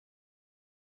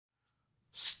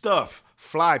Stuff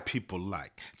fly people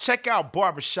like. Check out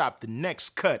Barbershop The Next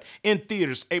Cut in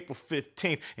theaters April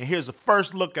 15th, and here's a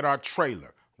first look at our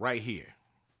trailer right here.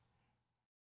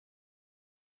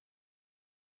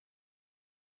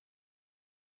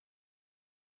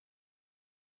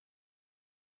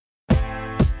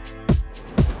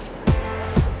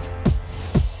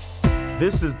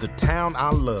 This is the town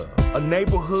I love, a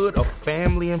neighborhood of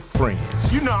family and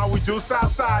friends. You know how we do,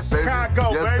 Southside Chicago,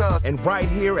 yes, baby. Sir. And right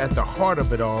here at the heart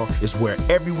of it all is where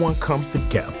everyone comes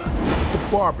together, the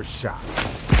barbershop.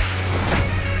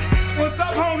 What's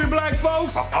up, homie black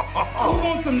folks? Who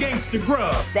wants some gangster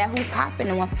grub? That who's hopping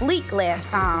on Fleek last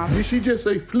time. Did she just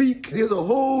say Fleek? There's a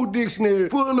whole dictionary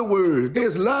full of words.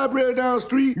 There's a library down the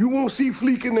street. You won't see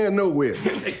Fleek in there nowhere.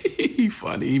 He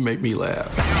funny. He make me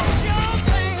laugh.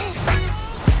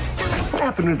 What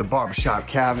happened to the barbershop,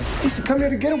 Calvin? We used to come here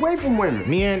to get away from women.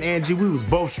 Me and Angie, we was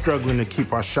both struggling to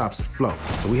keep our shops afloat,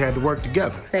 so we had to work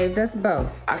together. Saved us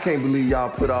both. I can't believe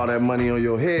y'all put all that money on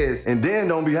your heads and then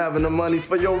don't be having the money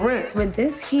for your rent. With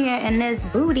this here and this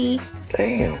booty,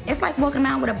 damn. It's like walking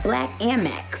around with a black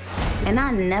Amex. And I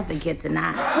never get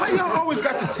denied. Why y'all always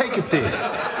got to take it there?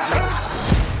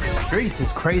 Streets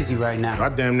is crazy right now. I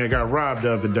damn near got robbed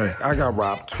the other day. I got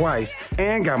robbed twice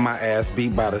and got my ass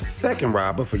beat by the second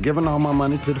robber for giving all my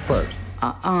money to the first.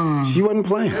 She wasn't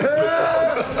playing.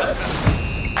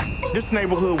 This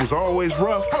neighborhood was always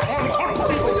rough,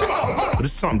 but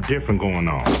there's something different going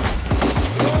on.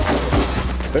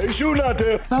 Hey, shooting out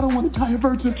there. I don't want to die a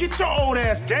virgin. Get your old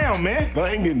ass down, man. I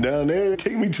ain't getting down there. It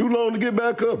take me too long to get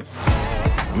back up.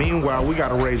 Meanwhile, we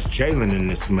gotta raise Jalen in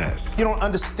this mess. You don't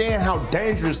understand how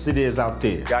dangerous it is out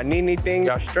there. Y'all need anything?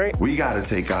 Y'all straight? We gotta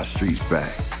take our streets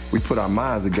back. We put our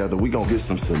minds together, we gonna get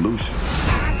some solutions.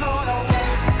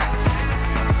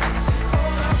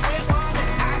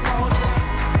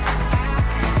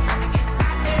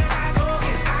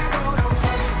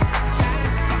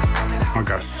 I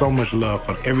got so much love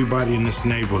for everybody in this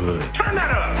neighborhood. Turn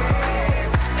that up!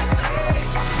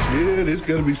 Yeah, this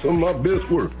gotta be some of my best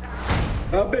work.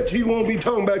 I bet he won't be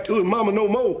talking back to his mama no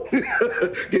more.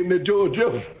 Give him that George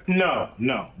Jefferson. No.